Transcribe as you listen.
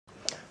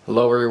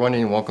Hello everyone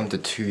and welcome to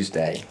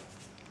Tuesday.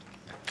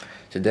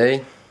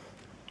 Today,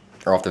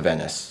 we're off to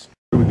Venice.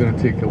 We're going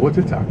to take a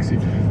water taxi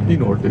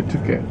in order to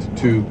get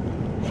to...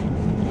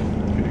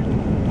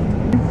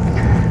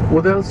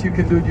 What else you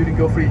can do during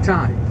your free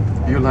time?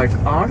 You like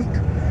art?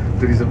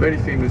 There is a very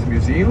famous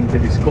museum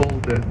that is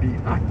called the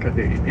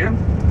Accademia.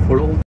 For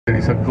all, there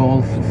is a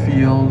golf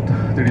field,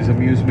 there is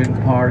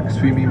amusement park,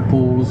 swimming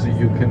pools,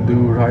 you can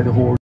ride a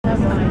horse.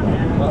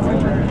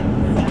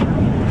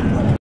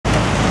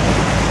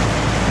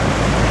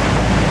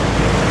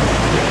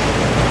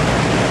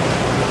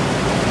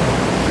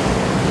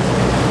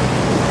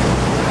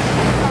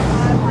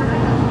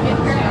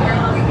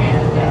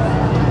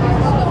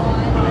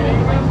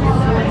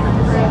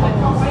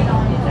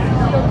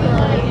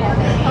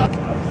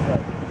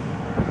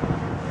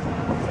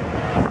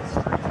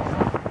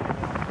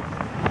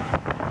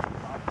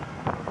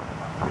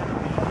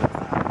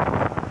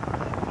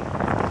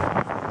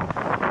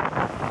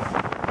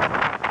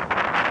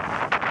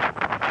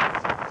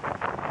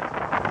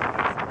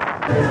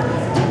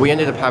 We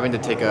ended up having to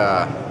take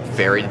a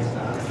ferry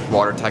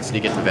water taxi to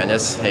get to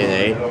Venice, but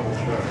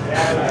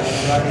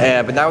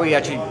now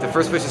the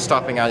first place we're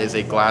stopping at is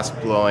a glass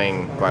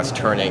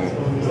turning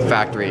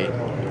factory.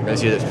 We're going to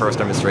see the first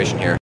demonstration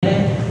here. We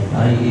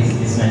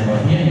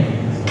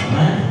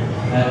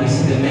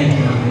see the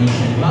making of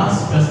Venetian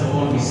glass. First of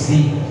all, we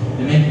see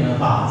the making of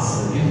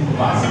vase, beautiful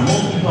vase,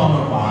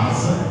 multicolor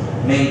vase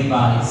made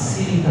by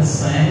silica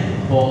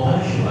sand,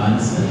 potash,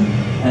 limestone,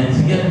 and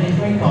to get a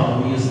different color,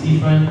 we use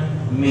different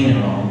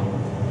mineral.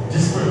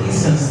 Just for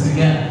instance, to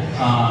get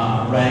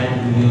red,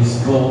 we use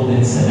gold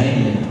and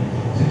selenium.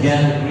 To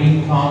get a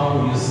green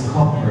color, we use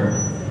copper.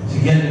 To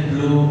get a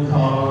blue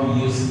color, we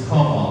use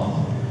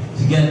cobalt.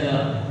 To get the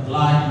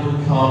light blue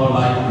color,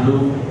 light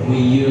blue, we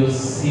use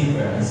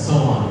silver, and so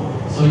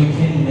on. So you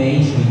can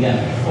imagine we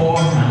get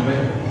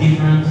 400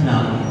 different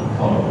tonality of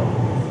color.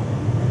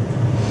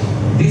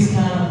 This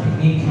kind of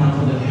technique comes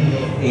from the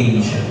Middle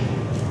Asia.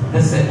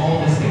 That's the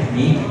oldest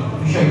technique.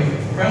 We show you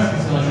first,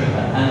 we're going to show you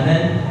that, and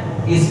then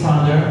his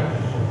father,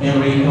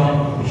 Enrico,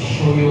 will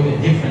show you a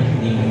different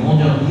technique, a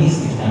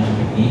modernistic kind of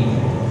technique.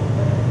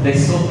 They're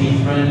so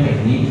different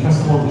technique.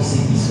 First of all, we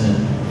see this one.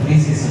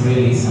 This is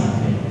really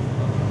something.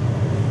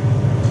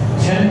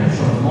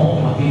 Temperature of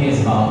molten material is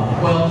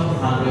about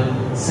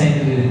 1200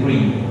 centigrade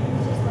degree.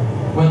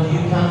 Where do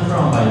you come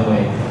from, by the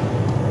way?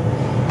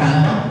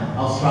 Canada?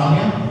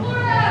 Australia?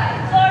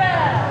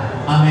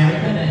 Florida!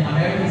 America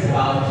is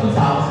about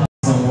 2000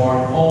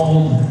 somewhere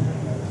old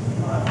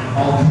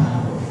country.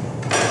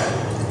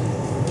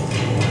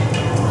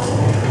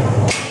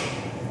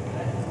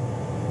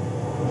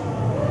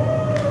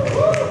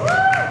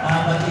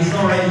 But it's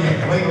not ready yet.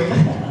 Wait.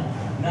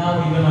 Now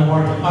we're going to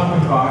work the upper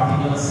part.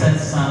 We're going to set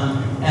some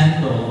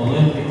angle, a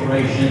little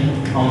decoration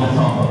on the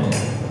top of it.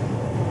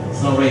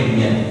 It's not ready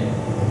yet.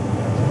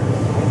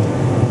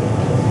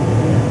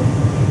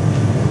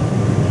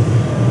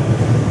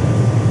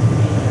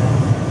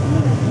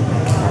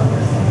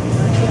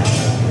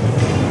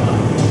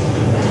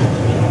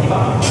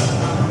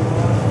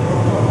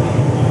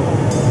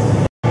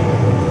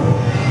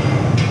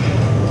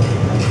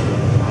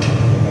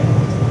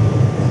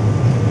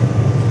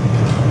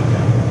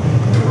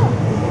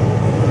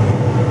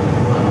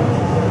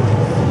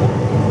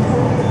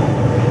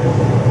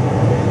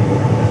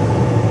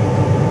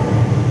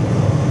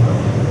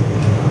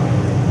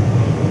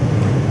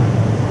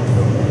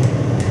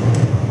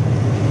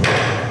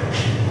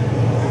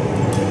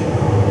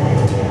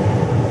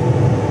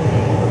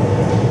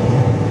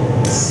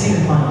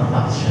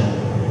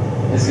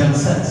 It's going to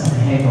set some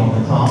head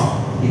on the top.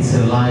 It's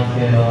like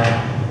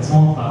a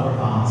small flower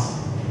vase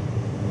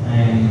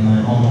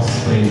and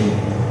almost ready.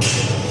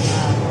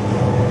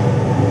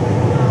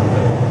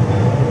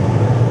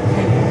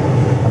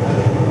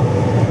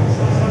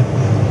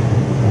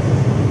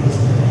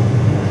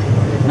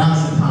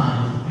 Now's the time.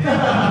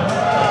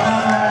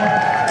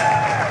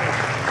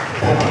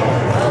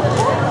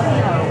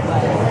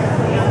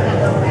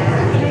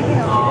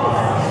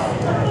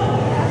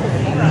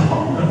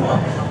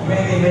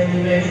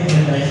 Many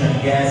generation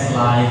guess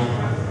like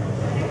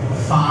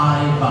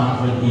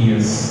 500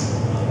 years.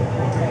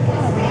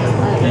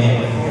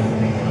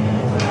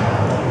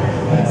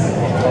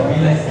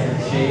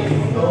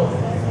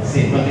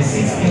 See, from the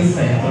 16th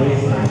century.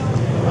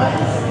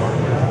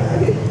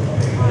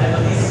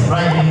 This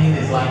writing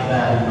is like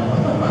that, you know.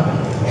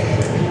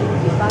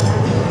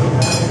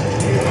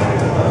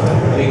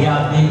 We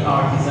got big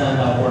artisans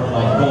that work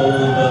like gold,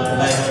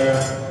 leather,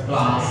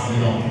 glass, you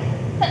know.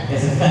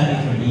 It's a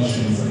family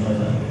tradition, something like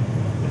that.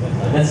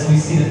 We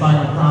see the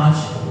final touch.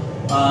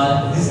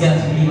 This got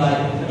to be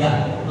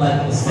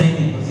like a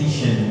standing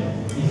position.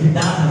 If it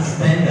doesn't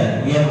stand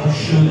that, we have to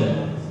shoot it.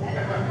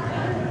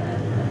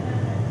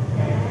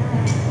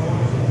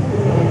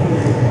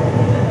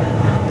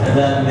 And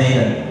then made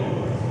it.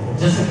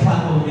 Just a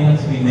couple of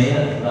minutes we made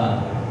it.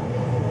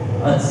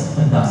 That's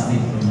fantastic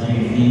from my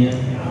opinion.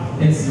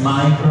 It's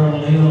micro,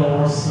 little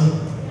also.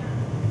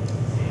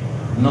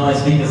 Not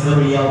as big as the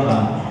real,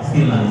 but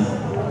still nice.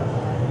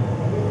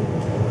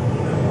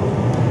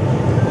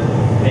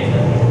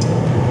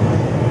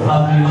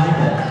 How do you like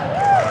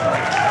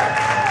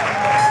it?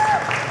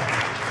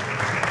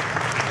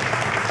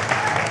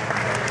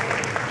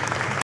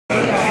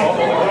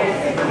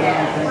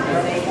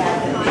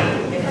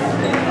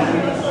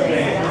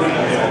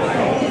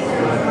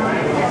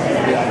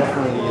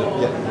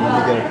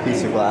 Get a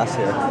piece of glass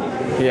here.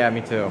 Yeah,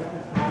 me too.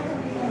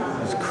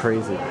 It's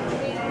crazy.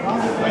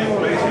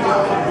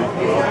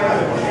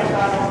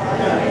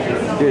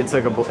 Dude, it's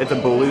like it's a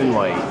balloon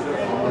light.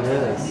 It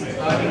is.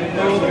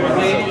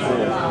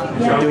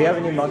 Do we have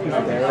any monkeys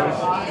with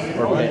arrows?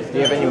 Or pins? Do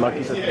you have any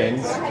monkeys with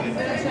pins?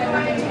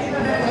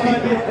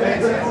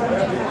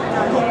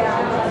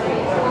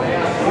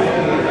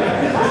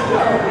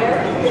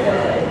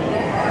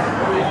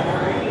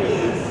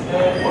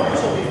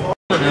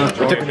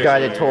 We took a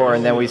guided tour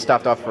and then we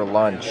stopped off for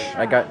lunch.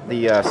 I got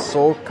the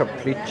Sol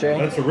Caprice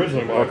That's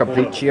originally or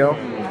Capriccio.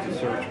 to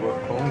search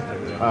what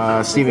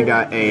cone Steven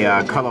got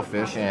a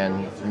cuttlefish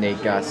and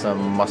Nate got some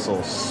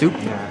mussel soup.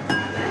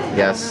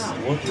 Yes.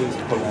 What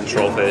is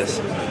troll face?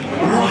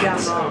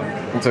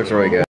 It looks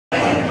really good.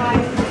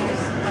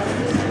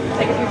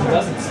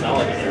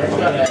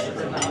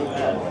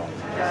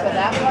 So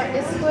that part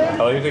is squid?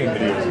 How are you taking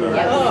videos though?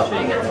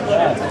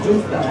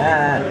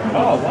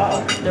 Oh,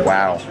 wow.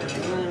 Wow.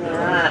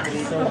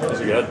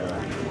 Is it good?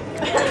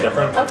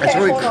 Different? Okay, It's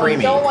really hold on.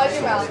 creamy. Don't wipe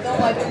your mouth. Don't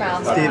wipe your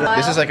mouth.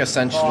 This is like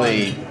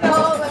essentially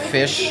No, let me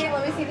fish see.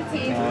 Let me see the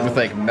teeth. with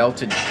like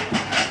melted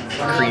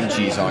cream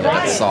cheese on it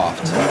that's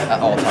soft at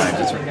all times.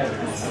 It's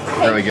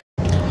really good.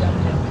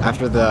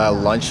 After the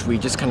lunch, we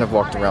just kind of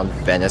walked around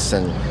Venice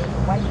and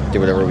did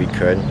whatever we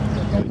could.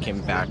 We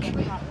came back.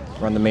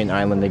 We're on the main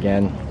island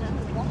again.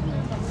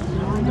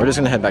 We're just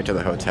gonna head back to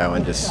the hotel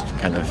and just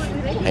kind of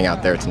hang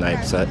out there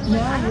tonight. So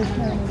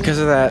because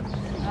of that,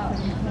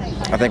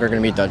 I think we're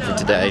gonna be done for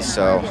today.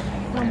 So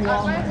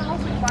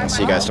I'll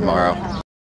see you guys tomorrow.